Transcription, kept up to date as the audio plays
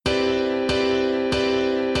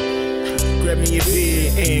grab me a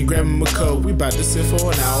beer and grab him a coke. We bout to sit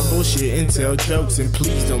for an hour, bullshit and tell jokes. And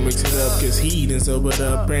please don't mix it up, cause he done sobered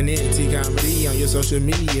up. Brandon T Comedy on your social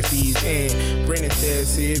media feeds. And Brandon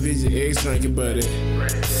Taz if it's your ex drinking buddy.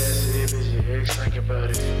 Brandon Taz if it's your ex drinking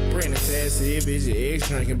buddy. Brandon Taz if it's your ex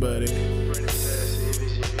drinking buddy. Brandon Taz if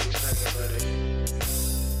it's your ex drinking buddy.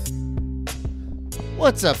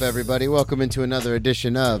 What's up, everybody? Welcome into another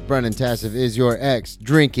edition of Brennan Tassif is your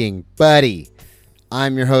ex-drinking buddy.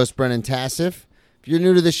 I'm your host, Brennan Tassif. If you're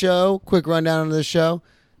new to the show, quick rundown of the show.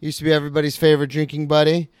 Used to be everybody's favorite drinking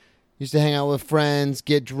buddy. Used to hang out with friends,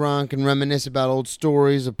 get drunk, and reminisce about old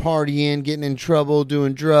stories of partying, getting in trouble,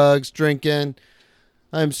 doing drugs, drinking.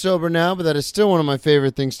 I'm sober now, but that is still one of my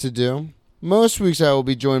favorite things to do. Most weeks I will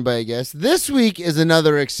be joined by a guest. This week is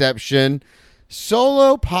another exception.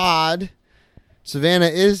 Solo pod. Savannah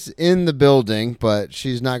is in the building, but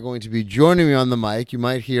she's not going to be joining me on the mic. You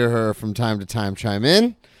might hear her from time to time chime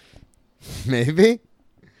in. Maybe.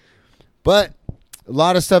 But a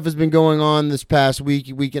lot of stuff has been going on this past week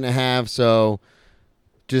and a half, so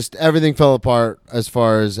just everything fell apart as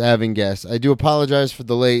far as having guests. I do apologize for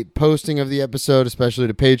the late posting of the episode, especially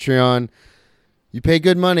to Patreon. You pay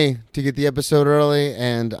good money to get the episode early,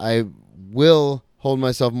 and I will hold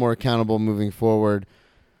myself more accountable moving forward.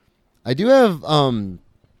 I do have a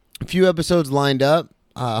few episodes lined up,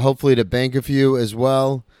 hopefully to bank a few as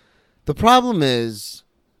well. The problem is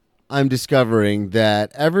I'm discovering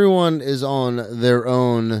that everyone is on their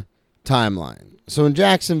own timeline. So in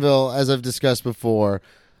Jacksonville, as I've discussed before,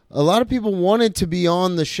 a lot of people wanted to be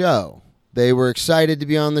on the show. They were excited to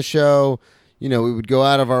be on the show. You know, we would go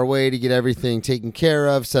out of our way to get everything taken care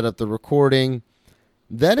of, set up the recording.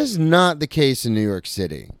 That is not the case in New York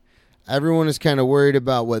City. Everyone is kind of worried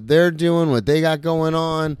about what they're doing, what they got going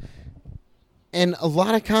on. And a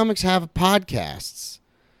lot of comics have podcasts.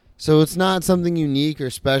 So it's not something unique or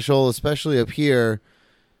special, especially up here.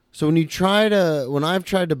 So when I've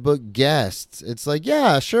tried to book guests, it's like,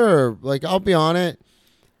 yeah, sure, like I'll be on it.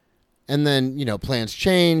 And then, you know, plans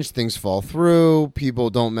change, things fall through, people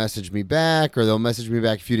don't message me back, or they'll message me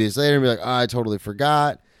back a few days later and be like, oh, I totally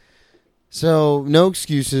forgot. So no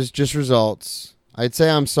excuses, just results. I'd say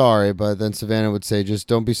I'm sorry, but then Savannah would say, just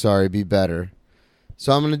don't be sorry, be better.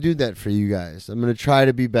 So I'm going to do that for you guys. I'm going to try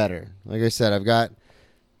to be better. Like I said, I've got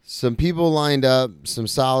some people lined up, some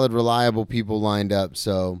solid, reliable people lined up.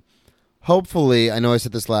 So hopefully, I know I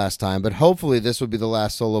said this last time, but hopefully this will be the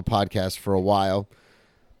last solo podcast for a while.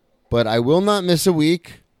 But I will not miss a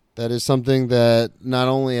week. That is something that not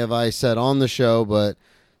only have I said on the show, but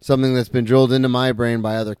something that's been drilled into my brain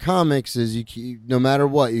by other comics is no matter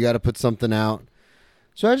what, you got to put something out.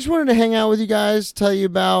 So I just wanted to hang out with you guys, tell you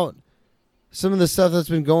about some of the stuff that's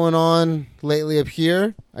been going on lately up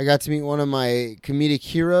here. I got to meet one of my comedic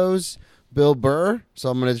heroes, Bill Burr, so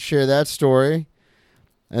I'm going to share that story.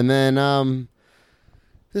 And then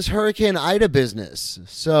this Hurricane Ida business.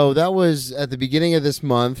 So that was at the beginning of this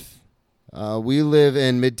month. We live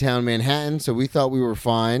in Midtown Manhattan, so we thought we were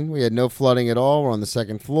fine. We had no flooding at all. We're on the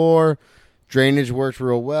second floor. Drainage worked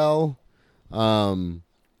real well.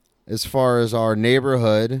 As far as our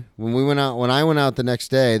neighborhood, when I went out the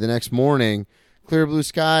next morning, clear blue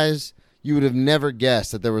skies, you would have never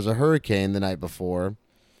guessed that there was a hurricane the night before.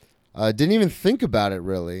 Didn't even think about it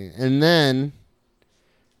really. And then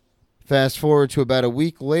fast forward to about a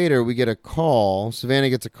week later, we get a call.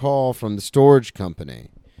 Savannah gets a call from the storage company.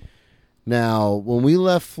 Now, when we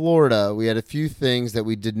left Florida, we had a few things that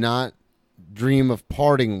we did not dream of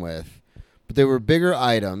parting with, but they were bigger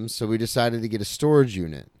items, so we decided to get a storage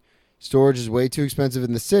unit. Storage is way too expensive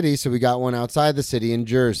in the city, so we got one outside the city in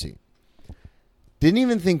Jersey. Didn't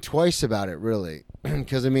even think twice about it, really,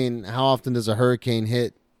 because, I mean, how often does a hurricane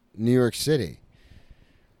hit New York City?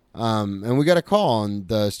 And we got a call, and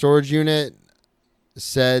the storage unit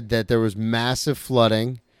said that there was massive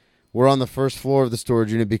flooding. We're on the first floor of the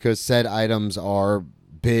storage unit because said items are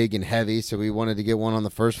big and heavy, so we wanted to get one on the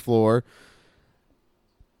first floor.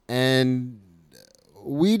 And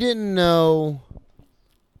we didn't know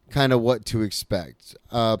kind of what to expect.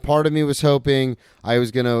 Part of me was hoping I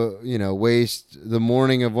was going to, waste the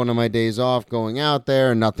morning of one of my days off going out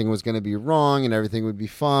there and nothing was going to be wrong and everything would be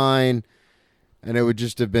fine. And it would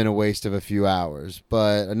just have been a waste of a few hours.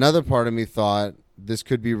 But another part of me thought this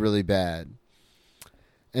could be really bad.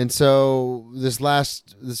 And so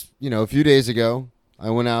a few days ago, I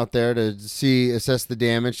went out there to assess the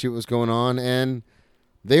damage, see what was going on, and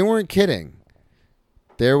they weren't kidding.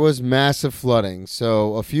 There was massive flooding.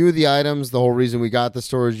 So a few of the items, the whole reason we got the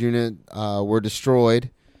storage unit, were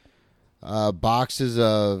destroyed. Boxes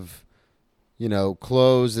of,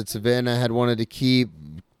 clothes that Savannah had wanted to keep,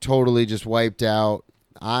 totally just wiped out.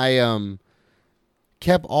 I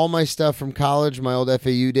kept all my stuff from college, my old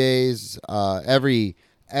FAU days, every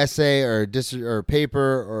essay or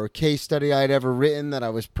paper or case study I'd ever written that I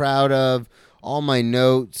was proud of, all my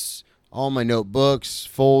notes, all my notebooks,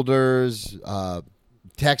 folders,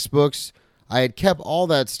 textbooks. I had kept all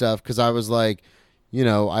that stuff because I was like,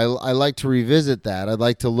 I like to revisit that. I'd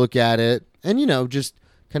like to look at it and, just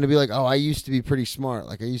kind of be like, oh, I used to be pretty smart.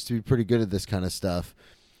 Like I used to be pretty good at this kind of stuff.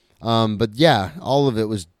 But yeah, all of it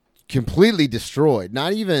was completely destroyed.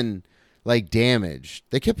 Not even like damaged.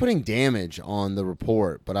 They kept putting damage on the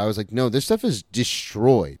report, but I was like, no, this stuff is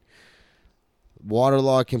destroyed.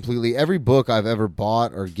 Waterlogged completely. Every book I've ever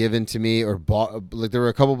bought or given to me or bought, like there were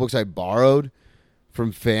a couple books I borrowed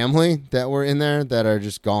from family that were in there that are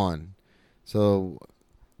just gone. So,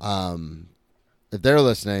 if they're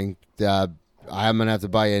listening, I'm going to have to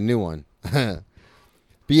buy you a new one. But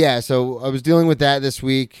yeah, so I was dealing with that this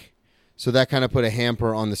week. So that kind of put a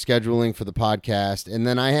hamper on the scheduling for the podcast. And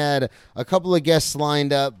then I had a couple of guests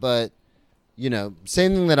lined up, but,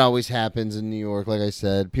 same thing that always happens in New York. Like I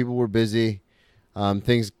said, people were busy.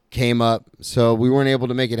 Things came up, so we weren't able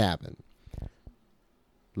to make it happen.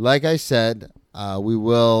 Like I said, we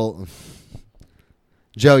will...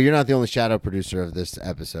 Joe, you're not the only shadow producer of this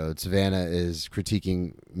episode. Savannah is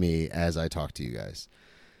critiquing me as I talk to you guys.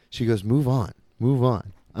 She goes, move on.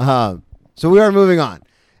 So we are moving on.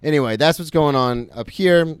 Anyway, that's what's going on up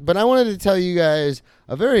here. But I wanted to tell you guys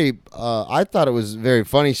a very, I thought it was a very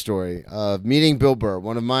funny story of meeting Bill Burr,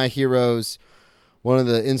 one of my heroes, one of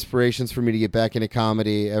the inspirations for me to get back into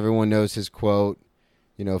comedy. Everyone knows his quote.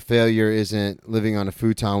 Failure isn't living on a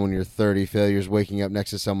futon when you're 30. Failure is waking up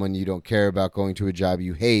next to someone you don't care about, going to a job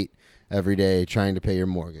you hate every day, trying to pay your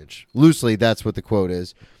mortgage. Loosely, that's what the quote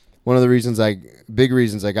is. One of the big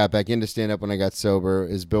reasons I got back into stand-up when I got sober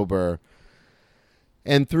is Bill Burr.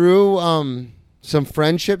 And through some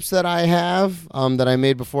friendships that I have that I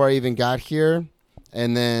made before I even got here,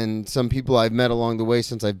 and then some people I've met along the way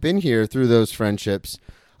since I've been here through those friendships,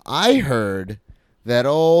 I heard that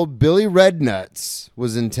old Billy Rednuts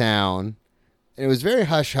was in town. And it was very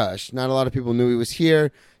hush-hush. Not a lot of people knew he was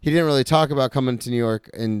here. He didn't really talk about coming to New York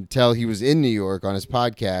until he was in New York on his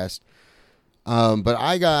podcast. But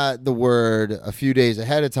I got the word a few days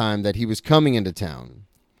ahead of time that he was coming into town.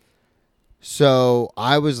 So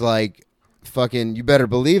I was like, fucking, you better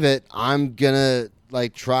believe it. I'm going to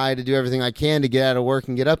try to do everything I can to get out of work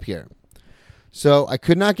and get up here. So I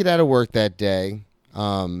could not get out of work that day.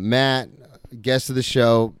 Matt, guest of the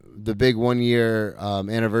show, the big 1 year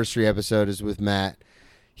anniversary episode is with Matt.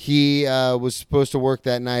 He was supposed to work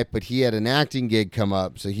that night, but he had an acting gig come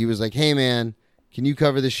up. So he was like, hey, man, can you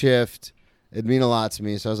cover the shift? It'd mean a lot to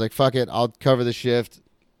me. So I was like, fuck it, I'll cover the shift.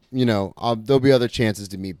 There'll be other chances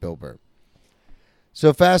to meet Bill Burr.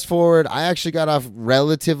 So fast forward, I actually got off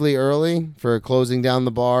relatively early for closing down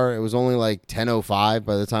the bar. It was only like 10:05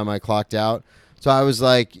 by the time I clocked out. So I was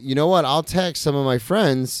like, you know what? I'll text some of my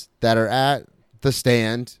friends that are at the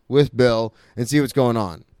stand with Bill and see what's going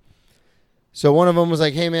on. So one of them was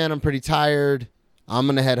like, hey, man, I'm pretty tired. I'm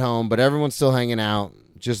going to head home, but everyone's still hanging out.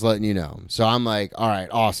 Just letting you know. So I'm like, all right,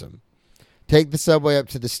 awesome. Take the subway up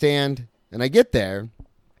to the stand, and I get there.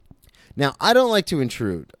 Now, I don't like to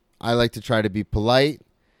intrude. I like to try to be polite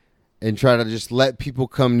and try to just let people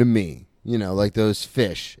come to me, like those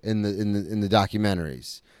fish in the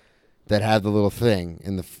documentaries that have the little thing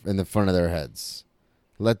in the front of their heads.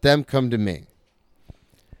 Let them come to me.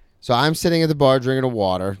 So I'm sitting at the bar drinking a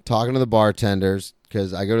water, talking to the bartenders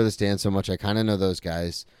because I go to the stand so much I kind of know those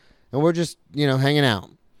guys. And we're just, hanging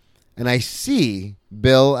out. And I see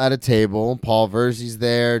Bill at a table. Paul Verzi's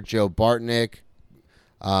there, Joe Bartnick,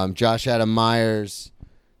 Josh Adam Myers.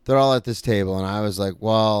 They're all at this table. And I was like,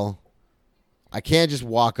 well, I can't just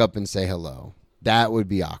walk up and say hello. That would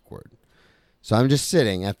be awkward. So I'm just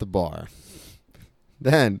sitting at the bar.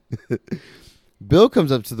 Then Bill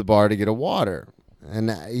comes up to the bar to get a water.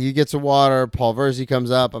 And he gets a water. Paul Verzi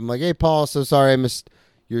comes up. I'm like, hey, Paul, so sorry I missed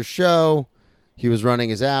your show. He was running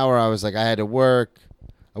his hour. I was like, I had to work.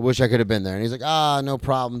 I wish I could have been there. And he's like, no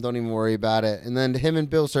problem. Don't even worry about it. And then him and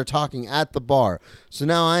Bill start talking at the bar. So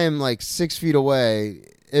now I am like 6 feet away,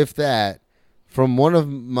 if that, from one of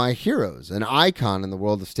my heroes, an icon in the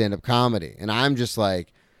world of stand-up comedy. And I'm just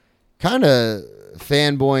like kind of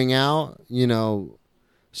fanboying out,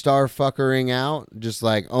 star fuckering out, just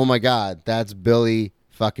like, oh my God, that's Billy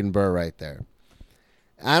fucking Burr right there.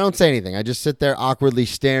 I don't say anything. I just sit there awkwardly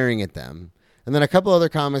staring at them. And then a couple other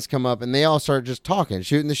comics come up and they all start just talking,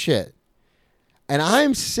 shooting the shit. And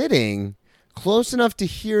I'm sitting close enough to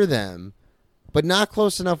hear them, but not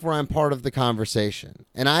close enough where I'm part of the conversation.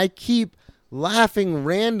 And I keep laughing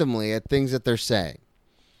randomly at things that they're saying.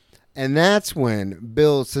 And that's when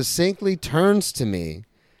Bill succinctly turns to me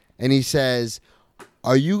and he says,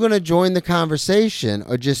 "Are you going to join the conversation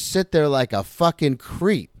or just sit there like a fucking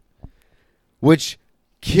creep?" Which,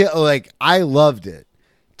 I loved it.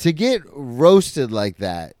 To get roasted like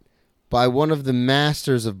that by one of the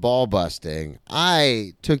masters of ball busting,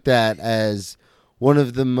 I took that as one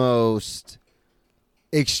of the most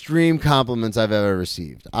extreme compliments I've ever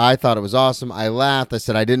received. I thought it was awesome. I laughed. I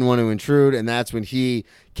said I didn't want to intrude, and that's when he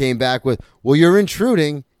came back with, "Well, you're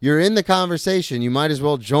intruding. You're in the conversation. You might as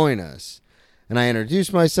well join us." And I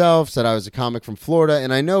introduced myself, said I was a comic from Florida,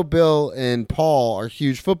 and I know Bill and Paul are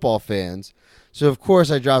huge football fans. So, of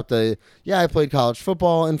course, I dropped I played college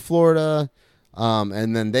football in Florida.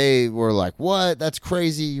 And then they were like, "What? That's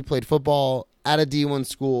crazy. You played football at a D1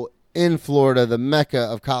 school in Florida, the mecca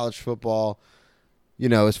of college football,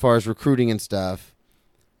 as far as recruiting and stuff."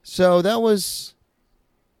 So that was,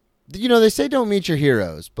 they say don't meet your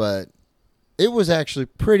heroes, but it was actually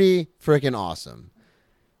pretty freaking awesome.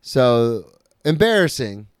 So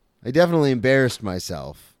embarrassing. I definitely embarrassed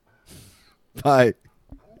myself by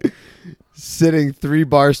sitting 3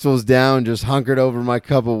 bar stools down, just hunkered over my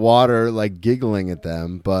cup of water, like giggling at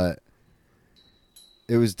them, but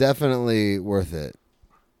it was definitely worth it.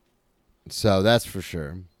 So that's for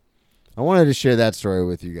sure. I wanted to share that story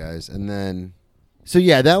with you guys. And then,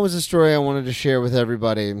 that was a story I wanted to share with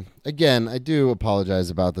everybody. Again, I do apologize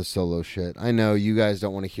about the solo shit. I know you guys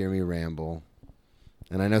don't want to hear me ramble.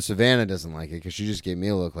 And I know Savannah doesn't like it because she just gave me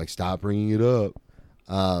a look like, "Stop bringing it up."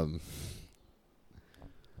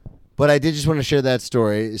 But I did just want to share that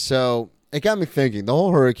story. So it got me thinking. The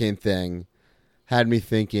whole hurricane thing had me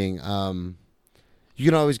thinking. You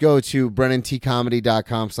can always go to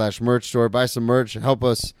BrennanTComedy.com/merch store, buy some merch,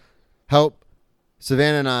 help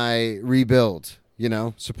Savannah and I rebuild,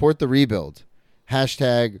 support the rebuild.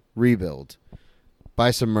 #rebuild.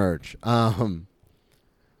 Buy some merch.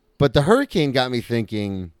 But the hurricane got me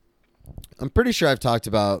thinking. I'm pretty sure I've talked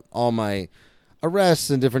about all my arrests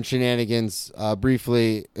and different shenanigans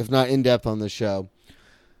briefly, if not in depth, on the show.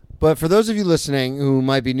 But for those of you listening who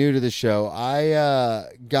might be new to the show, I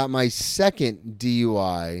got my second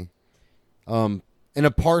DUI in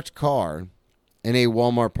a parked car in a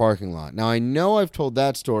Walmart parking lot. Now, I know I've told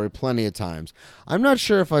that story plenty of times. I'm not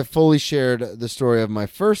sure if I fully shared the story of my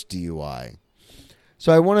first DUI.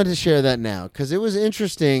 So I wanted to share that now because it was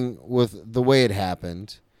interesting with the way it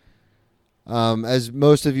happened. As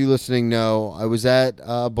most of you listening know, I was at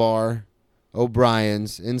a bar,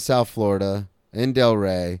 O'Brien's, in South Florida, in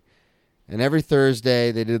Delray. And every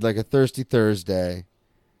Thursday, they did like a Thirsty Thursday.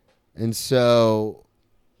 And so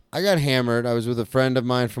I got hammered. I was with a friend of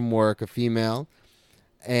mine from work, a female.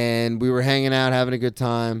 And we were hanging out, having a good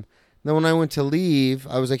time. And then when I went to leave,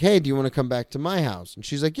 I was like, "Hey, do you want to come back to my house?" And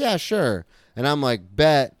she's like, "Yeah, sure." And I'm like,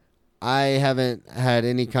 "Bet." I haven't had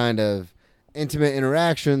any kind of intimate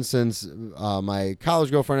interaction since my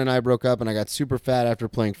college girlfriend and I broke up, and I got super fat after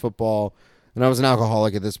playing football, and I was an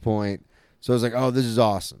alcoholic at this point. So I was like, "Oh, this is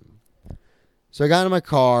awesome." So I got in my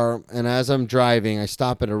car, and as I'm driving, I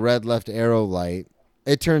stop at a red left arrow light.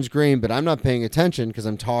 It turns green, but I'm not paying attention because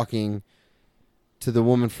I'm talking to the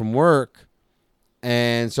woman from work,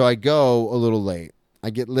 and so I go a little late.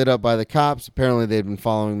 I get lit up by the cops. Apparently, they'd been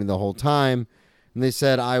following me the whole time, and they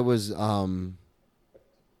said I was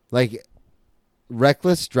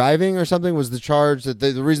reckless driving or something was the charge. That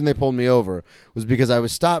the reason they pulled me over was because I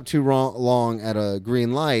was stopped too long at a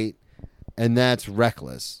green light, and that's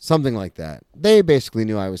reckless, something like that. They basically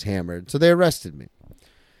knew I was hammered, so they arrested me.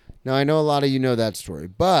 Now, I know a lot of you know that story,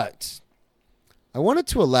 but I wanted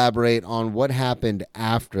to elaborate on what happened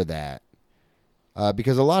after that,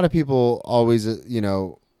 because a lot of people always,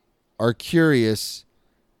 are curious,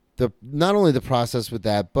 not only the process with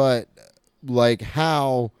that, but like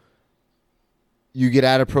how you get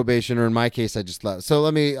out of probation, or in my case, I just left. So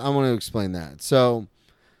I want to explain that. So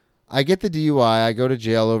I get the DUI, I go to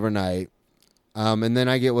jail overnight, and then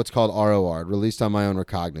I get what's called ROR, released on my own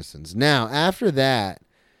recognizance. Now, after that,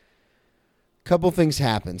 a couple things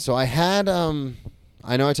happened. So I had,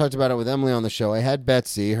 I know I talked about it with Emily on the show. I had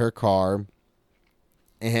Betsy, her car,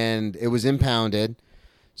 and it was impounded.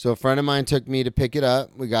 So a friend of mine took me to pick it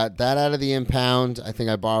up. We got that out of the impound. I think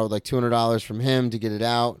I borrowed like $200 from him to get it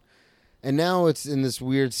out. And now it's in this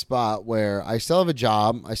weird spot where I still have a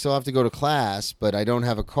job. I still have to go to class, but I don't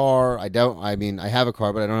have a car. I have a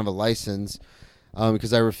car, but I don't have a license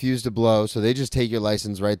because I refuse to blow. So they just take your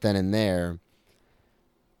license right then and there.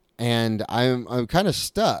 And I'm kind of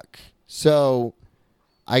stuck. So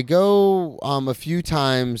I go a few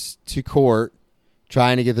times to court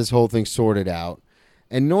trying to get this whole thing sorted out.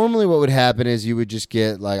 And normally what would happen is you would just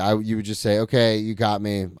get you would just say, okay, you got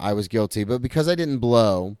me. I was guilty. But because I didn't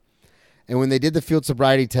blow, and when they did the field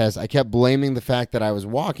sobriety test, I kept blaming the fact that I was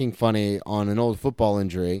walking funny on an old football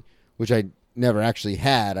injury, which I never actually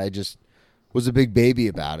had. I just was a big baby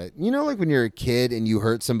about it. You know, like when you're a kid and you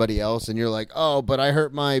hurt somebody else and you're like, oh, but I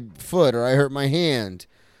hurt my foot or I hurt my hand.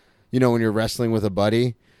 You know, when you're wrestling with a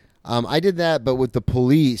buddy. I did that, but with the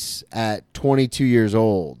police at 22 years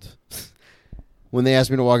old. When they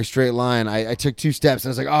asked me to walk a straight line, I took 2 steps and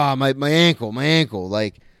I was like, oh, my ankle.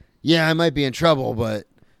 Like, yeah, I might be in trouble, but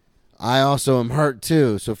I also am hurt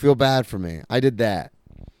too, so feel bad for me. I did that.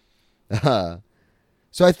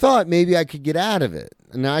 So I thought maybe I could get out of it.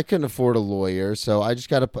 Now, I couldn't afford a lawyer, so I just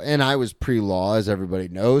got to, and I was pre-law, as everybody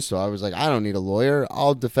knows, so I was like, I don't need a lawyer.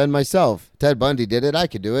 I'll defend myself. Ted Bundy did it. I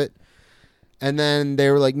could do it. And then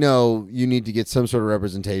they were like, no, you need to get some sort of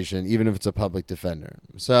representation, even if it's a public defender.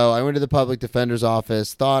 So I went to the public defender's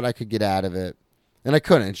office, thought I could get out of it, and I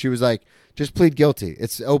couldn't. She was like, just plead guilty.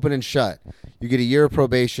 It's open and shut. You get a year of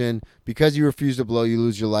probation. Because you refuse to blow, you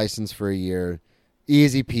lose your license for a year.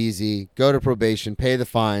 Easy peasy. Go to probation, pay the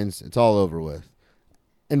fines. It's all over with.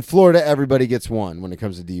 In Florida, everybody gets one when it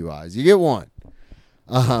comes to DUIs. You get one.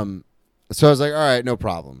 So I was like, all right, no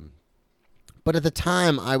problem. But at the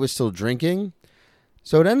time, I was still drinking,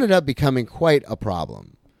 so it ended up becoming quite a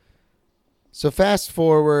problem. So fast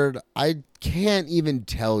forward, I can't even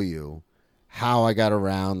tell you how I got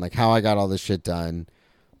around, like how I got all this shit done.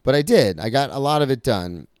 But I did. I got a lot of it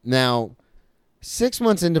done. Now, 6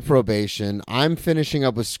 months into probation, I'm finishing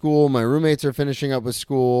up with school. My roommates are finishing up with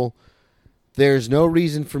school. There's no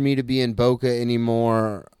reason for me to be in Boca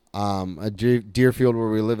anymore, Deerfield where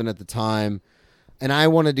we were living at the time. And I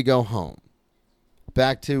wanted to go home.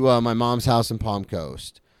 Back to my mom's house in Palm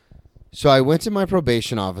Coast. So I went to my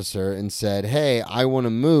probation officer and said, hey, I want to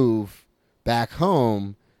move back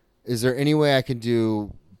home. Is there any way I can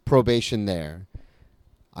do probation there?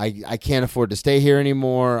 I can't afford to stay here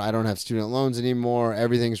anymore. I don't have student loans anymore.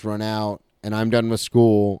 Everything's run out, and I'm done with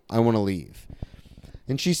school. I want to leave.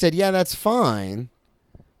 And she said, yeah, that's fine,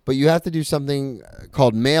 but you have to do something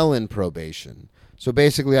called mail-in probation. So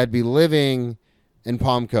basically I'd be living in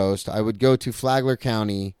Palm Coast. I would go to Flagler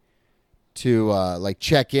County to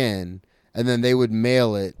check in, and then they would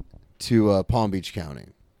mail it to Palm Beach County.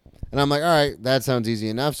 And I'm like, all right, that sounds easy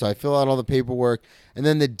enough. So I fill out all the paperwork. And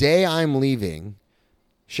then the day I'm leaving,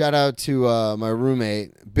 shout out to my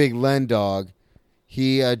roommate, Big Len Dog.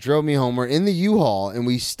 He drove me home. We're in the U-Haul, and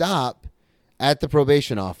we stop at the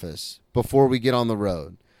probation office before we get on the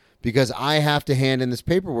road because I have to hand in this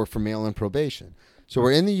paperwork for mail-in probation. So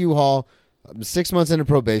we're in the U-Haul. I'm 6 months into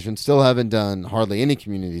probation, still haven't done hardly any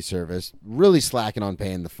community service, really slacking on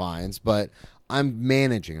paying the fines, but I'm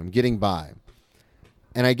managing. I'm getting by.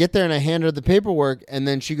 And I get there and I hand her the paperwork, and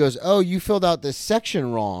then she goes, oh, you filled out this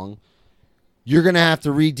section wrong. You're going to have to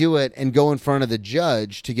redo it and go in front of the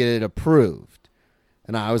judge to get it approved.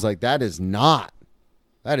 And I was like, that is not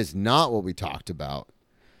what we talked about.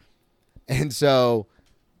 And so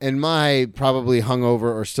in my probably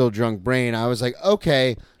hungover or still drunk brain, I was like,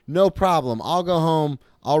 okay, no problem. I'll go home,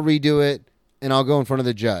 I'll redo it, and I'll go in front of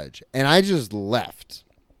the judge. And I just left.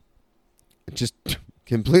 Just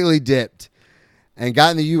completely dipped. And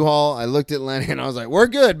got in the U-Haul. I looked at Lenny and I was like, we're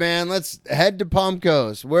good, man. Let's head to Palm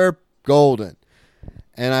Coast. We're golden.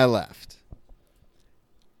 And I left.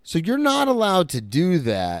 So you're not allowed to do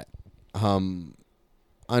that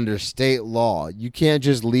under state law. You can't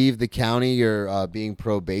just leave the county you're being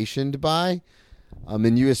probationed by.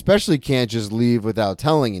 And you especially can't just leave without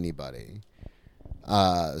telling anybody.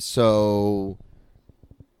 So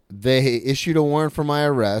they issued a warrant for my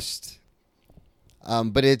arrest.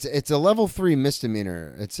 But it's a level 3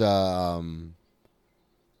 misdemeanor. It's not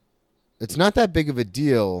that big of a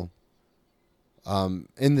deal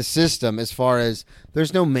in the system as far as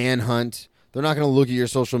there's no manhunt. They're not going to look at your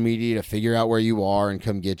social media to figure out where you are and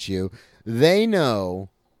come get you. They know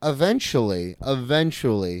eventually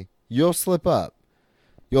you'll slip up.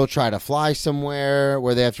 You'll try to fly somewhere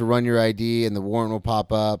where they have to run your ID and the warrant will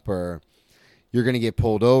pop up, or you're going to get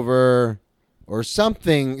pulled over, or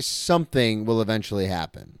something will eventually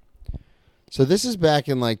happen. So this is back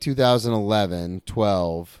in like 2011,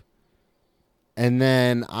 12. And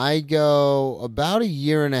then I go about a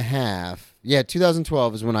year and a half. Yeah,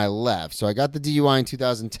 2012 is when I left. So I got the DUI in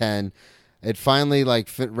 2010. It finally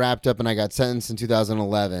wrapped up and I got sentenced in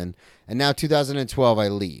 2011. And now 2012 I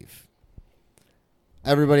leave.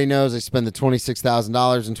 Everybody knows I spend the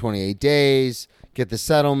 $26,000 in 28 days, get the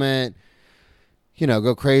settlement,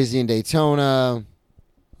 go crazy in Daytona.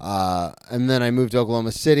 And then I moved to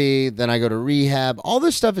Oklahoma City. Then I go to rehab. All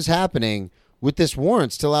this stuff is happening with this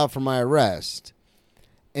warrant still out for my arrest.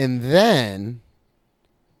 And then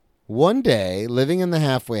one day, living in the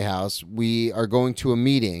halfway house, we are going to a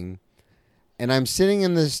meeting, and I'm sitting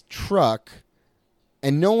in this truck,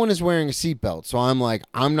 and no one is wearing a seatbelt. So I'm like,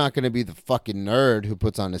 I'm not going to be the fucking nerd who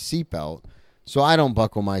puts on a seatbelt, so I don't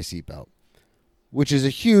buckle my seatbelt, which is a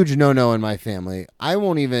huge no-no in my family. I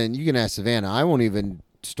won't even, you can ask Savannah, I won't even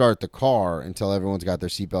start the car until everyone's got their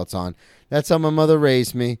seatbelts on. That's how my mother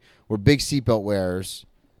raised me. We're big seatbelt wearers.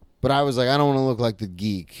 But I was like, I don't want to look like the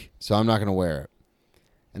geek, so I'm not going to wear it.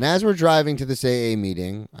 And as we're driving to this AA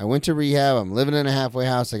meeting, I went to rehab. I'm living in a halfway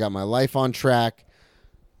house. I got my life on track.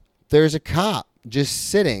 There's a cop just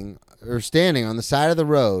sitting or standing on the side of the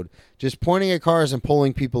road, just pointing at cars and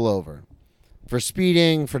pulling people over for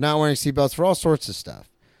speeding, for not wearing seatbelts, for all sorts of stuff.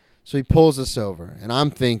 So he pulls us over, and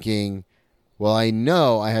I'm thinking, well, I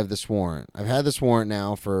know I have this warrant. I've had this warrant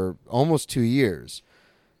now for almost 2 years.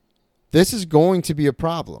 This is going to be a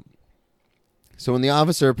problem. So when the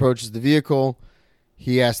officer approaches the vehicle,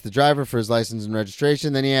 he asks the driver for his license and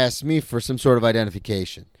registration. Then he asks me for some sort of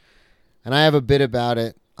identification. And I have a bit about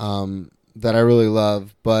it that I really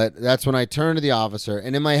love. But that's when I turn to the officer.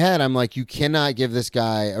 And in my head, I'm like, you cannot give this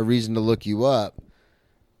guy a reason to look you up.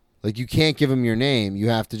 Like, you can't give him your name. You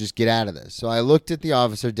have to just get out of this. So I looked at the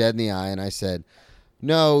officer dead in the eye and I said,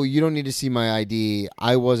 no, you don't need to see my ID.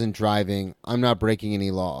 I wasn't driving. I'm not breaking any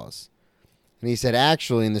laws. And he said,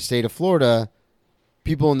 actually, in the state of Florida,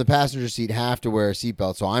 people in the passenger seat have to wear a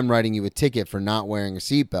seatbelt, so I'm writing you a ticket for not wearing a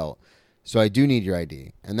seatbelt, so I do need your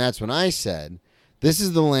ID. And that's when I said, this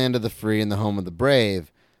is the land of the free and the home of the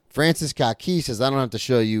brave. Francis Scott Key says, I don't have to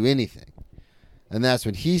show you anything. And that's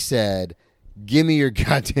when he said, give me your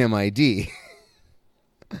goddamn ID.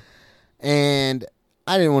 And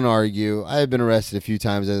I didn't want to argue. I had been arrested a few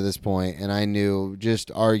times at this point, and I knew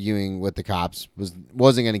just arguing with the cops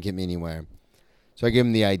wasn't going to get me anywhere. So I gave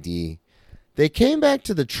him the ID. They came back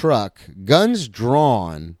to the truck, guns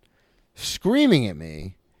drawn, screaming at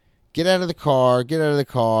me, get out of the car, get out of the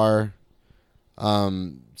car.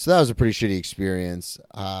 So that was a pretty shitty experience.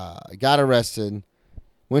 I got arrested,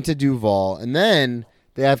 went to Duval, and then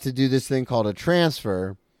they have to do this thing called a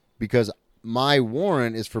transfer because my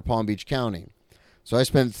warrant is for Palm Beach County. So I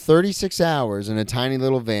spent 36 hours in a tiny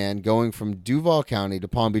little van going from Duval County to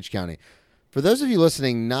Palm Beach County. For those of you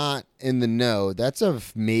listening not in the know, that's a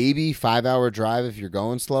maybe 5-hour drive if you're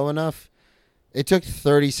going slow enough. It took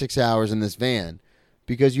 36 hours in this van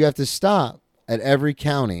because you have to stop at every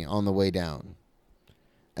county on the way down.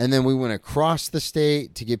 And then we went across the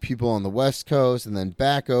state to get people on the West Coast and then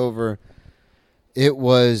back over. It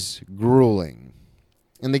was grueling.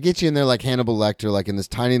 And they get you in there like Hannibal Lecter, like in this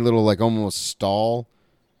tiny little, like almost stall.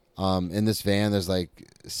 In this van, there's like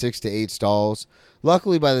 6 to 8 stalls.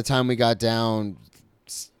 Luckily, by the time we got down,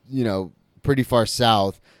 pretty far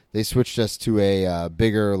south, they switched us to a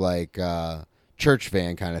bigger, like, church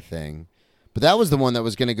van kind of thing. But that was the one that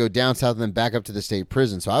was going to go down south and then back up to the state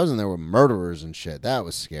prison. So I was in there with murderers and shit. That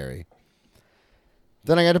was scary.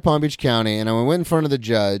 Then I got to Palm Beach County, and I went in front of the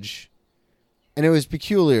judge, and it was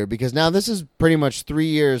peculiar because now this is pretty much 3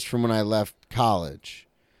 years from when I left college.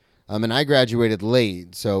 And I graduated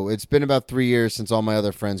late, so it's been about 3 years since all my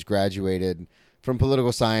other friends graduated from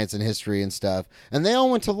political science and history and stuff. And they all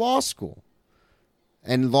went to law school.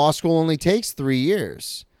 And law school only takes 3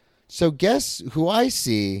 years. So guess who I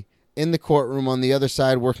see in the courtroom on the other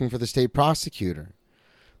side working for the state prosecutor?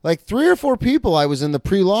 Like 3 or 4 people I was in the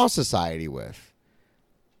pre-law society with.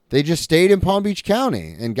 They just stayed in Palm Beach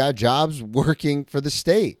County and got jobs working for the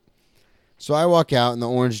state. So I walk out in the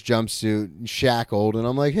orange jumpsuit, shackled, and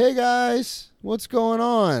I'm like, hey, guys, what's going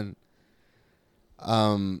on?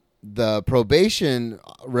 The probation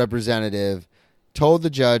representative told the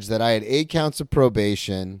judge that I had 8 counts of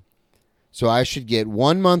probation, so I should get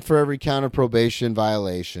 1 month for every count of probation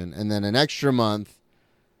violation, and then an extra month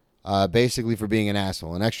basically for being an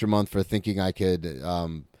asshole, an extra month for thinking I could,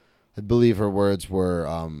 I believe her words were,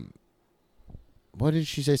 what did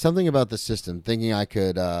she say? Something about the system, thinking I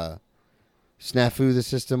could... snafu the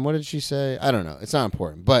system. What did she say? I don't know. It's not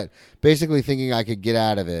important. But basically thinking I could get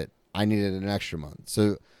out of it, I needed an extra month.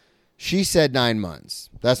 So she said 9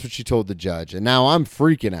 months. That's what she told the judge. And now I'm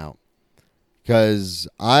freaking out because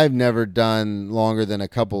I've never done longer than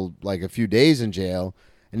a few days in jail.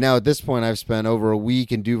 And now at this point, I've spent over a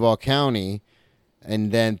week in Duval County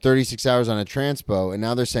and then 36 hours on a transpo. And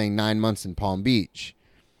now they're saying 9 months in Palm Beach.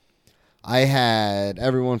 I had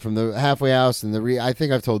everyone from the halfway house and I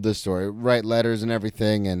think I've told this story, write letters and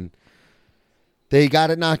everything, and they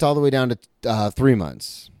got it knocked all the way down to 3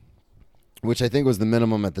 months, which I think was the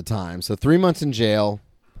minimum at the time. So 3 months in jail,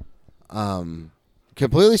 because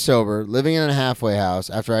completely sober, living in a halfway house.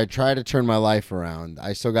 After I tried to turn my life around,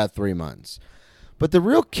 I still got 3 months. But the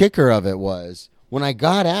real kicker of it was when I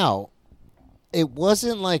got out, it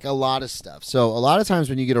wasn't like a lot of stuff. So a lot of times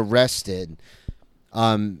when you get arrested,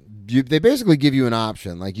 they basically give you an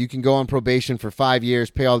option. Like you can go on probation for 5 years,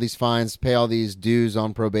 pay all these fines, pay all these dues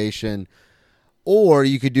on probation, or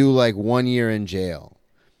you could do like 1 year in jail.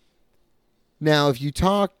 Now, if you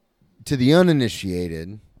talk to the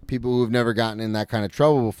uninitiated, people who have never gotten in that kind of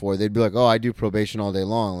trouble before, they'd be like, oh, I do probation all day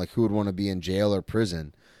long. Like, who would want to be in jail or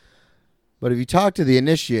prison? But if you talk to the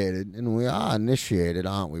initiated, and we are initiated,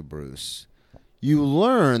 aren't we, Bruce? You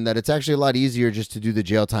learn that it's actually a lot easier just to do the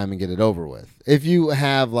jail time and get it over with. If you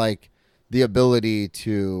have, like, the ability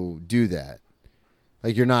to do that.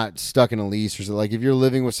 Like, you're not stuck in a lease or something. Like, if you're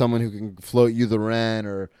living with someone who can float you the rent,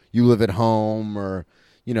 or you live at home, or,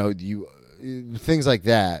 you know, things like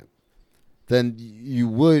that, then you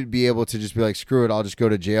would be able to just be like, screw it, I'll just go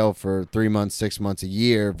to jail for 3 months, 6 months, a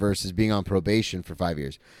year versus being on probation for 5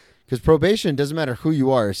 years. Because probation, doesn't matter who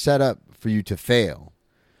you are, is set up for you to fail.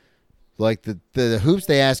 Like the hoops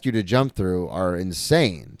they ask you to jump through are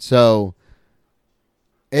insane. So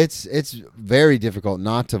it's very difficult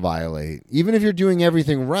not to violate. Even if you're doing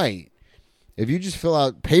everything right, if you just fill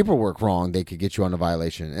out paperwork wrong, they could get you on a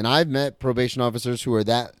violation. And I've met probation officers who are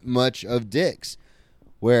that much of dicks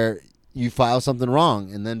where you file something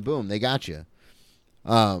wrong and then boom, they got you.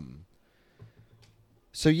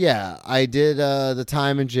 So yeah, I did the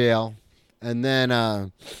time in jail, and then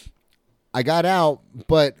I got out.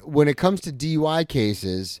 But when it comes to DUI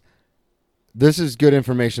cases, this is good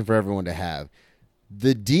information for everyone to have.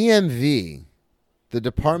 The DMV, the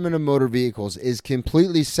Department of Motor Vehicles, is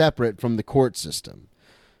completely separate from the court system.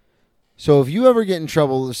 So if you ever get in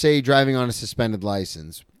trouble, say driving on a suspended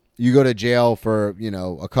license, you go to jail for,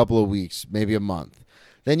 a couple of weeks, maybe a month.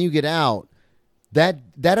 Then you get out. That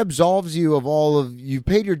absolves you of you've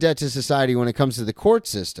paid your debt to society when it comes to the court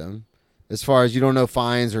system, as far as you don't know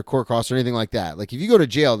fines or court costs or anything like that. Like if you go to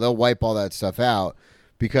jail, they'll wipe all that stuff out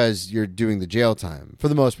because you're doing the jail time for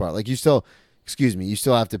the most part. Like you still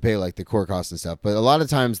have to pay like the court costs and stuff. But a lot of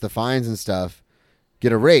times the fines and stuff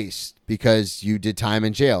get erased because you did time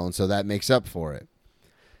in jail. And so that makes up for it.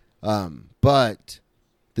 But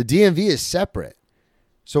the DMV is separate.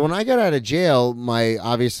 So when I got out of jail,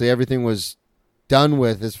 obviously everything was done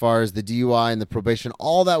with as far as the DUI and the probation.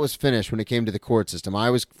 All that was finished when it came to the court system. I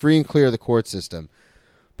was free and clear of the court system.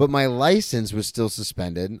 But my license was still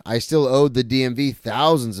suspended. I still owed the DMV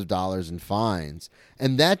thousands of dollars in fines.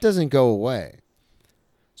 And that doesn't go away.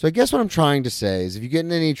 So I guess what I'm trying to say is if you get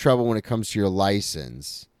in any trouble when it comes to your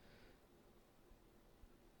license,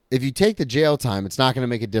 if you take the jail time, it's not going to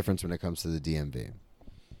make a difference when it comes to the DMV.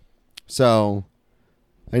 So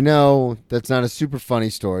I know that's not a super funny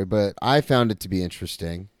story, but I found it to be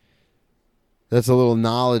interesting. That's a little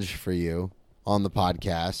knowledge for you on the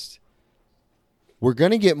podcast. We're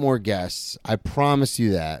going to get more guests. I promise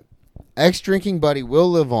you that. Ex-Drinking Buddy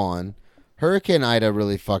will live on. Hurricane Ida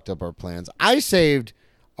really fucked up our plans. I saved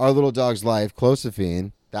our little dog's life,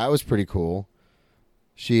 Closafine. That was pretty cool.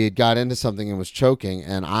 She had got into something and was choking,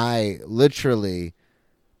 and I literally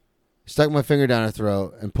stuck my finger down her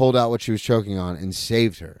throat and pulled out what she was choking on and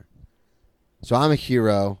saved her. So I'm a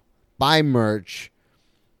hero. Buy merch.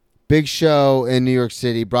 Big show in New York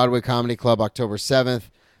City, Broadway Comedy Club, October 7th.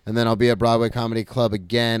 And then I'll be at Broadway Comedy Club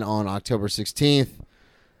again on October 16th.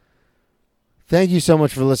 Thank you so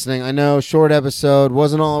much for listening. I know, short episode.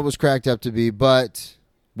 Wasn't all it was cracked up to be, but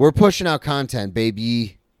we're pushing out content,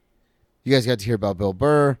 baby. You guys got to hear about Bill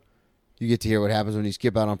Burr. You get to hear what happens when you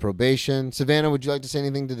skip out on probation. Savannah, would you like to say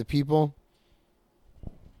anything to the people?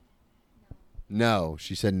 No.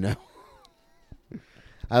 She said no.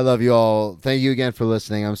 I love you all. Thank you again for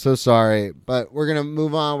listening. I'm so sorry, but we're going to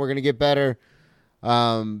move on. We're going to get better.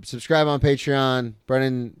 Subscribe on Patreon.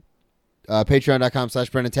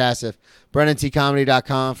 Patreon.com/Brendan Tassif.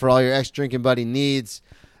 BrendonTComedy.com for all your Ex-Drinking Buddy needs.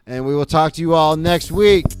 And we will talk to you all next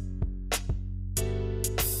week.